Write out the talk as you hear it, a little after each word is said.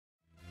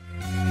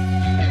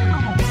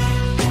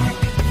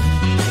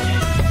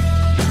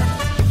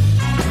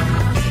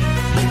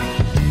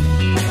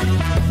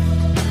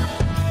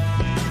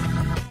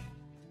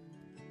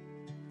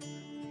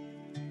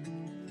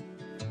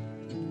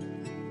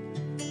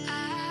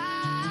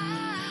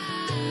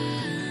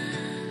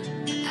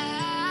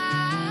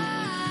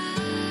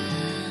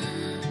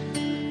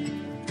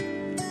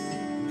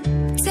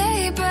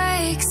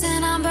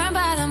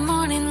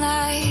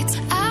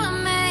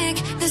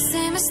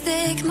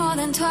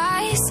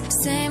twice,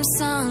 same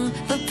song,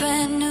 but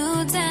brand new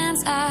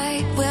dance. I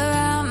wear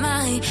out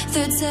my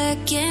third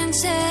second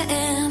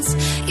chance.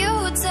 You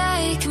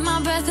take my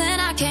breath and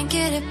I can't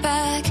get it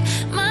back.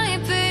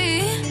 Might be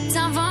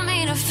time for me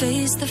to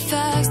face the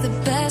facts. The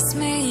best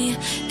me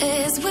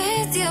is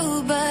with you,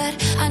 but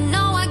I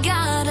know I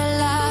got a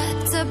lot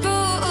to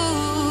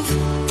prove.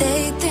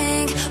 They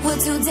think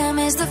we're too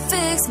damaged to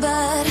fix,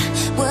 but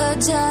we're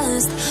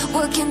just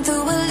working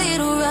through a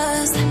little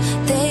rust.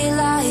 They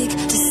like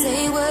to say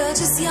we're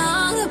just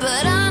young,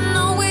 but I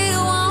know we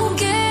won't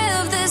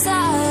give this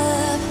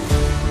up.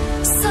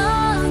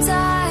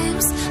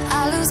 Sometimes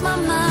I lose my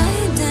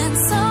mind, and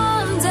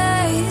some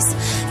days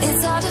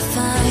it's hard to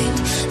find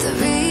the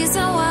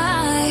reason why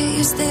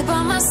you stay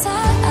by my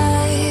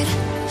side.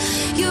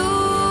 You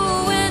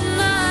and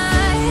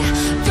I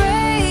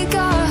break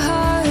our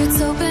hearts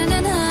open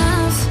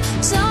enough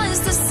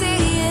just to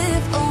see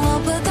if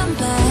we'll put them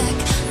back.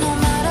 No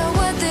matter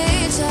what they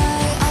try,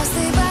 I'll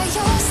stay by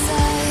your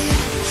side.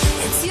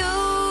 It's you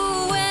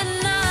and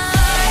I.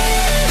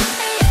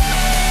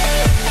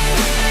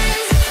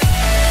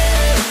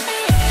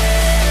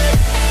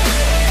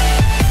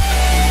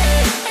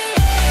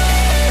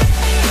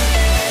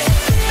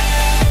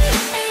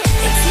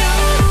 It's you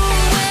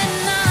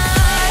and I.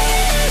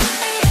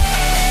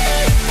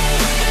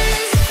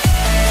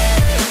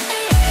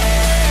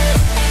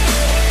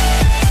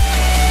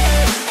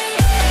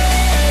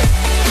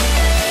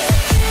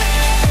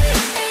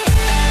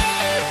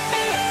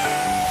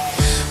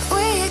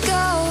 We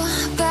go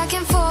back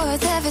and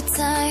forth every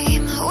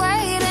time,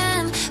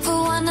 waiting for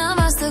one of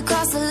us to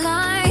cross the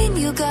line.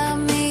 You got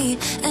me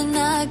and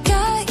I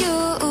got you,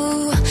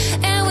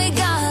 and we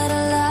got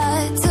a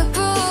lot to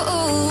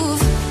prove.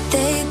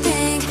 They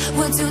think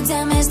we're too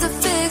damaged to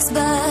fix,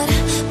 but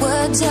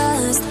we're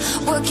just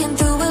working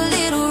through a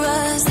little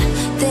rust.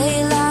 They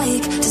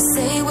like to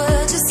say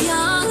we're just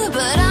young,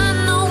 but I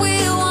know we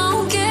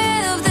won't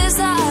give this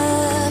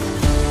up.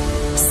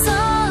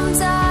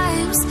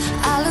 Sometimes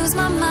I lose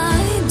my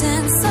mind,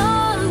 and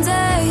some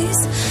days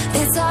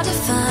it's hard to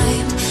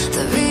find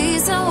the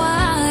reason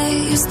why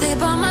you stay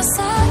by my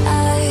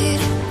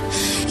side.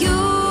 You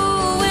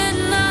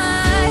and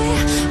I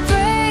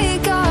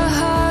break our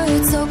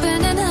hearts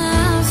open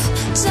enough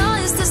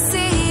just to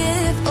see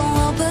if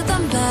we'll put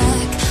them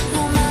back.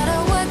 No matter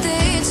what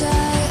they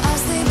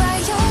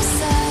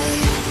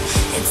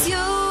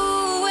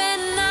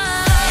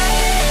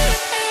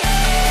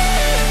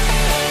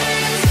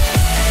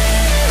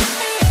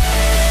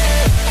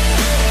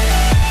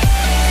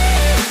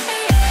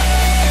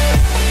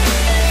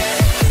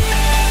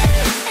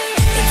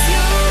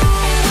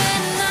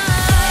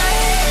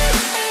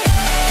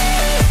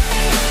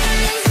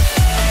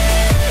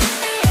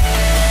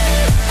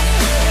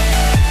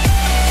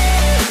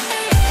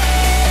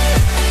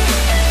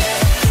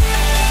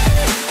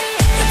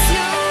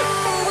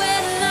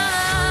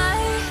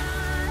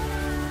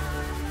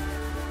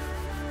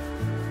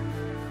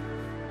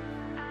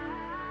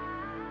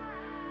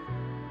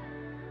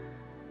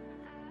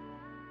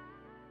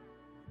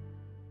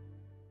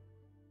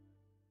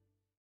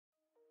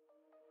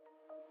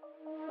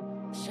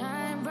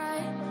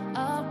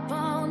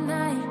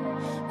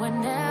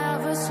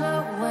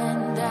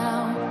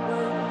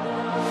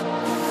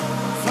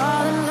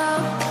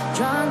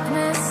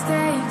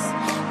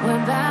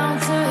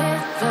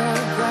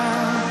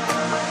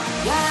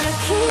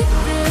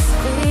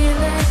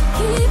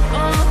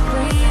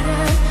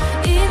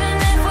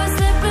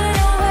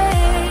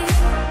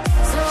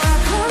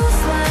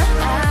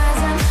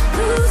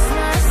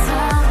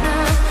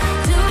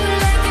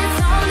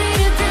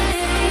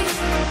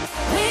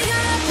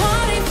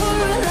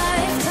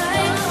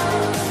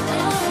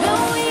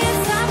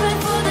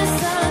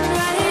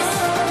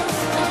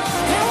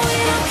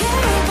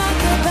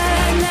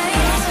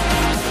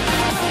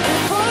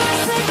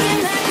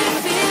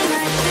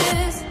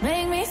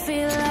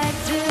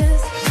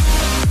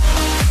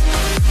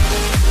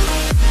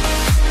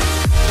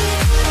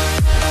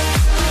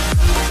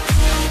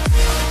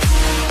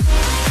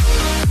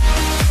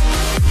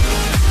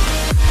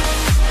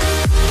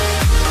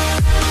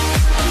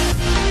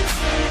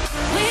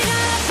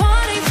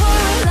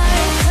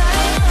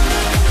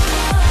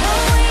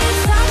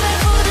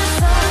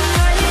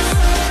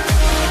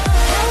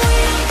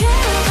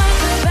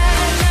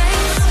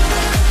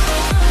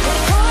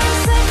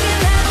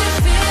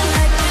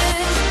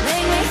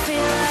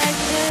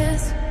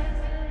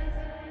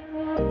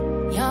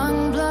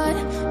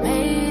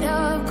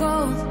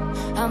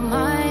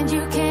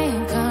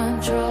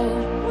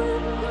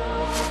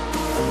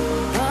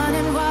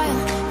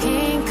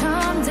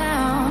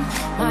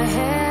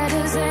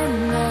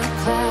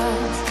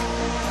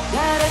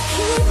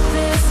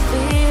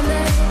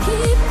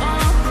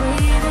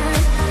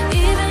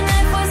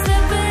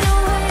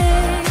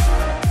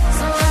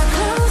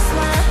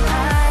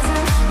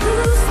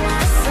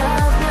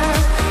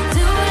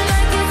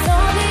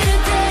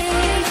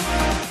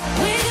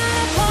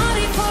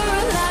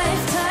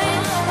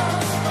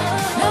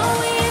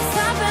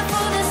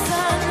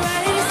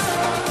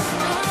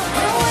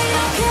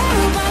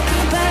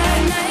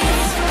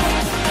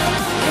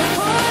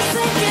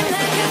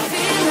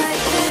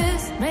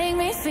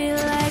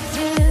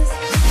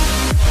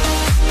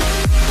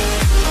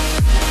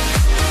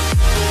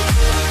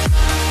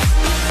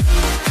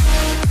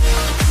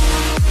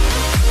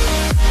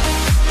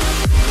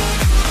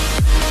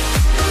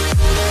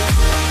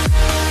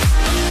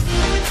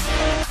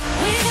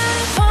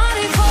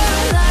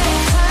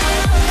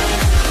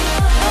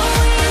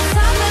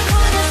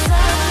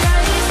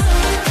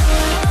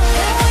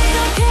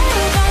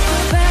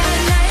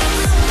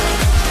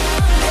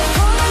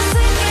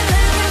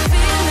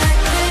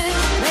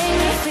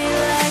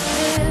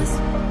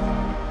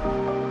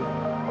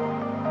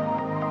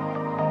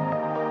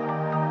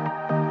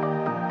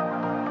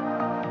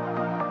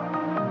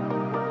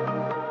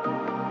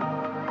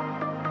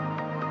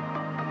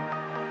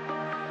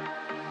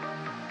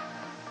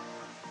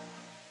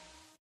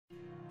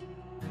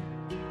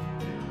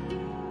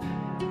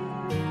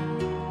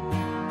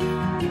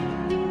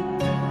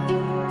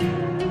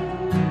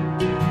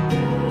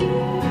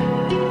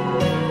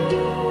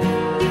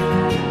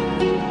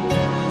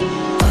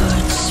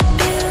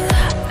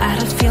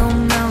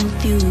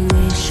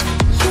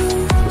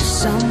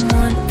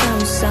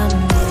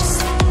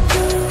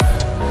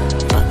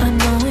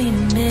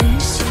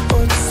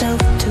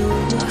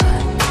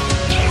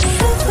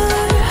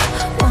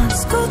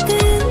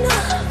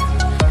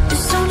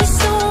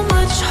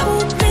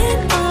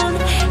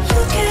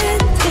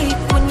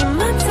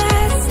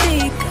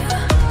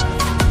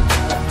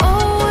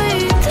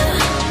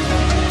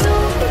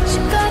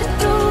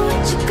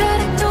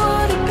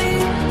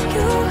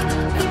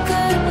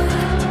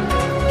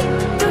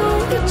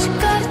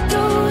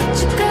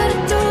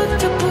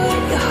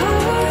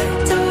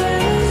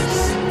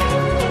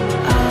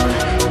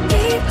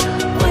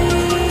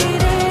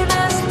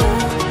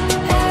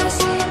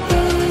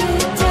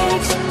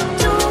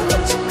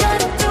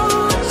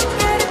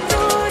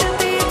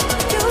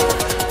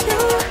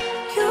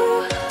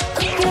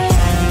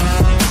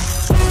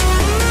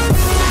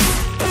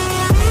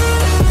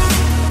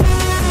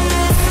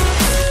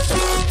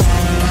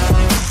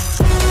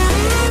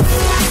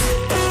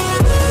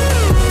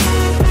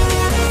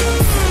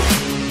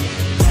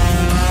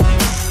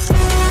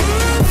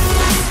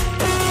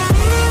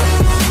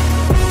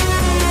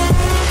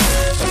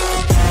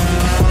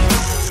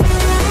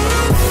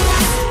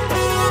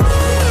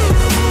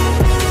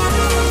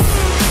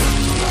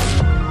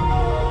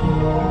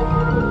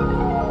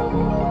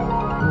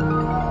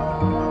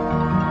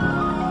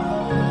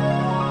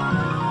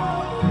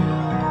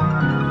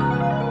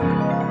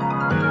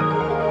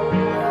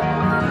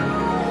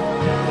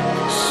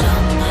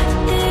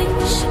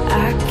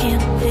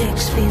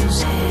feels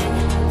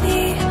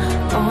heavy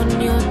on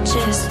your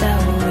chest. I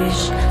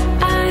wish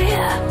I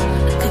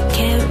could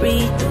carry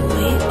the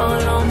weight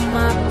all on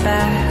my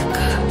back.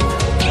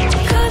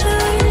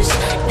 Colors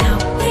now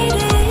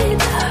faded.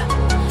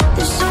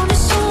 There's only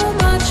so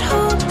much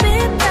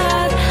holding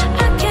back.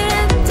 I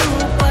can't do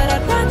what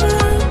I'd rather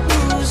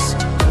lose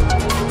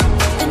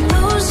and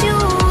lose you.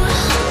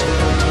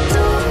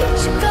 Do what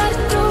you gotta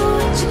do,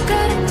 what you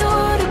gotta do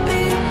to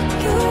be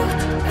you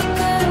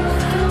again.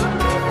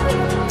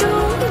 Do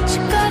what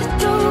you gotta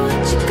do,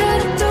 what you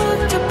gotta do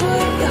to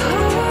put your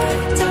heart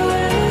to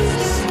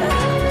rest.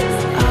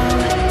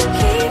 I'll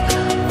keep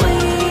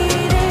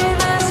waiting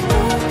as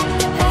long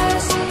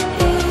as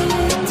it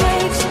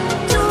takes.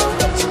 Do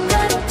what you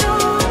gotta do,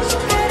 what you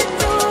gotta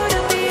do to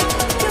be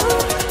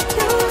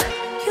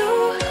you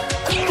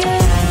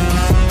again.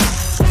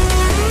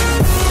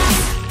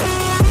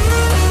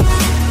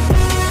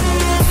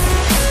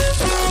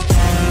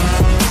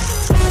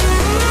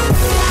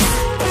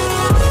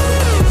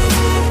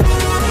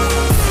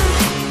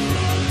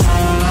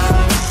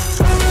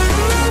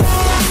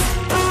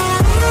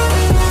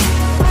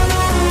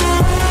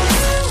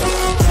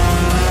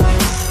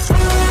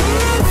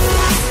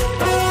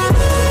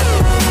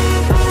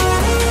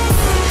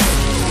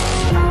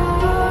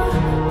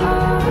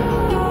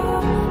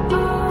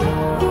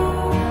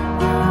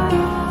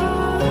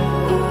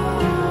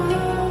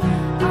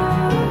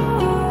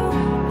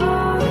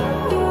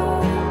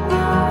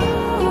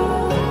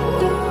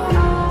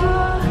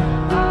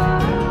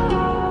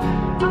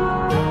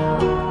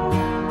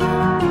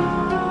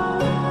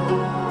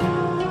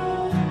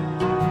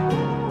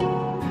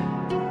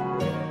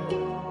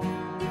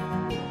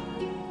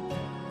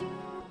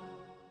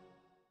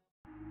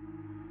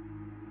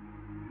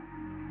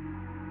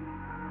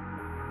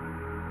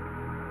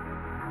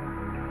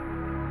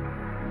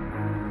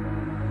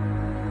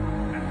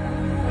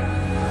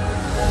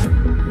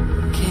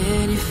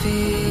 Can you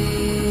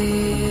feel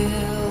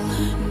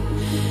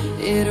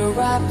it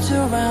wrapped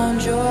around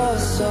your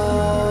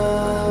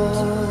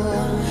soul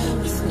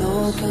with no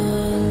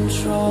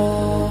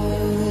control?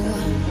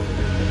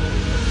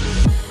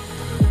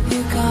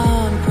 You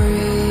can't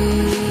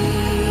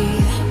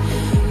breathe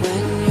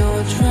when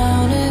you're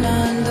drowning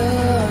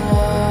underwater.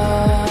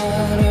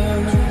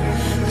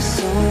 There's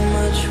so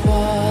much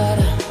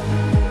water.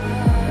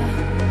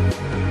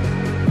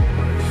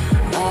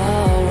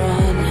 I'll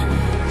run,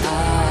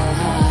 I'll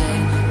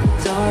hide.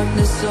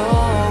 Darkness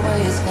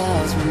always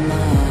clouds my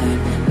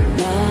mind.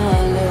 Now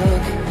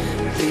look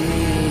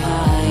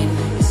behind.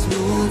 It's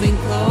moving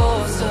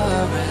closer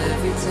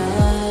every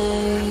time.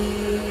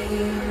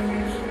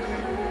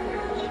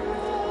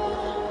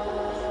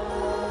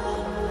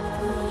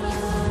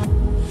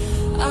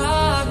 I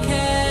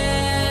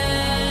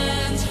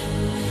can't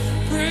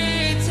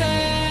pretend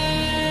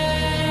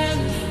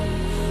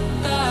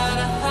that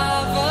I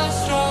have a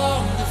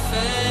strong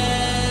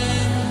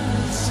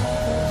defense.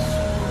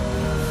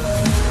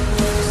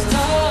 'Cause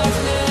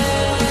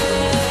darkness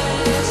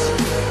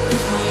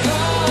is my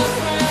old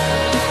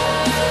friend.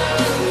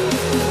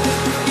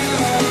 You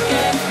won't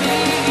get me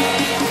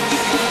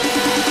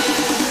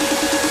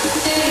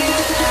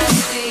even at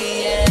the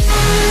end.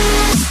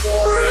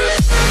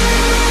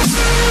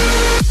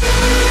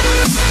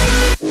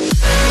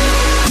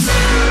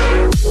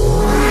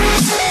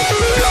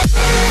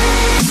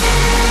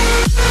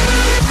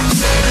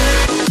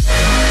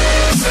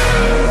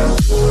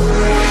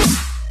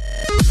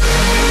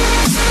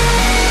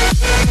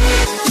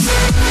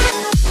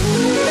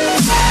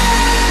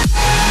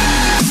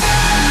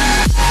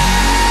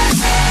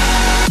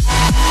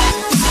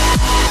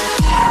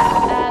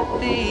 At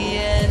the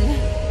end.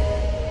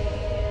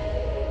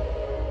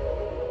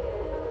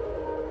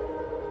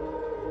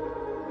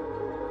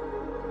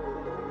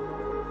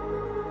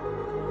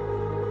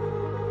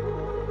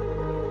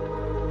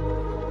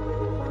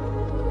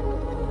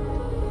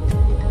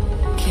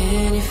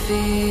 Can you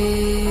feel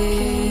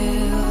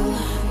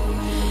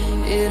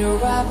it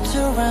wrapped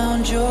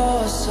around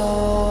your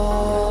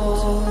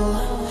soul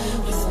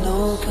with no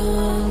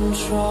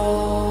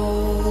control?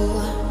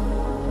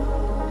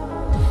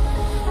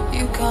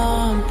 You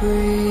can't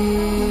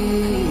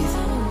breathe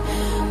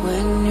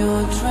when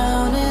you're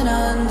drowning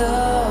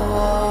underwater.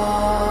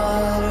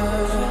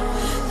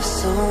 There's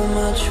so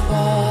much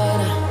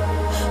water.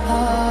 I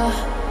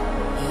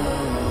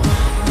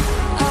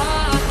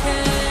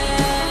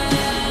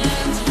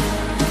can't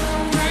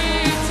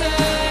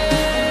pretend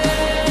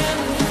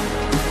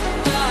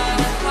that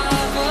I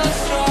have a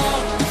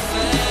strong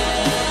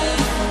defense.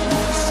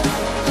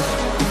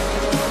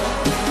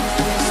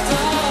 'Cause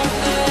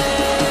darkness,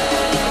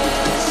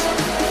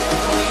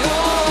 my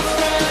old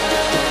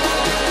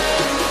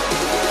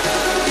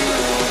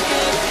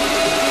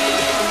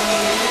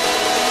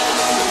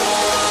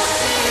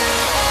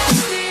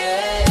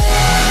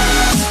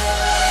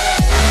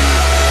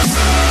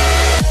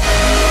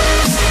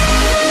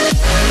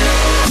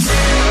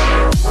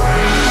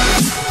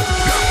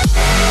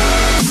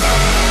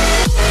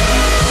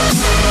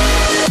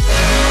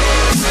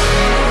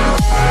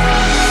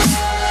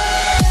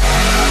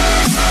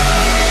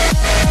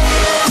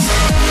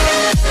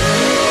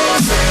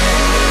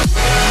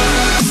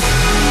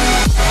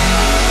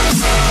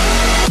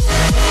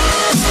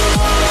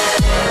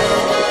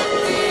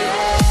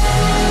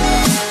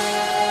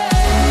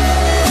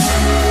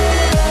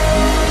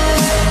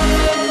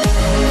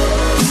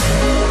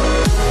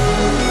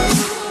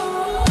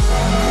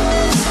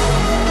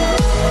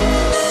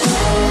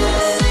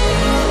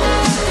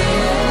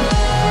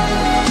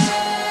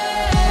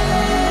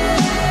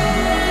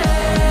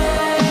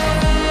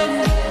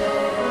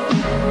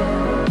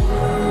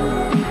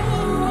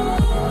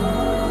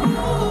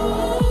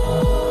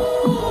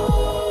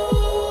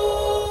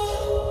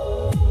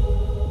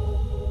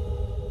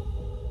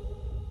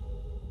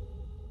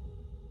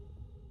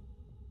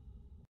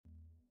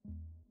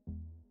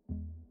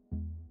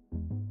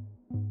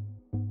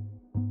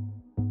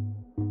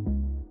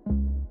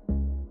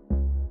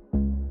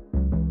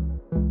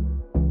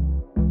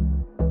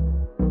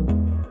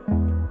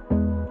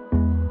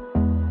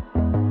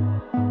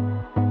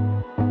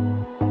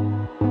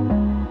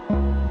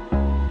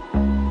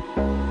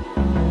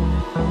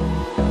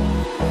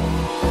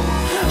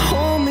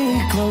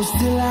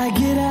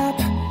get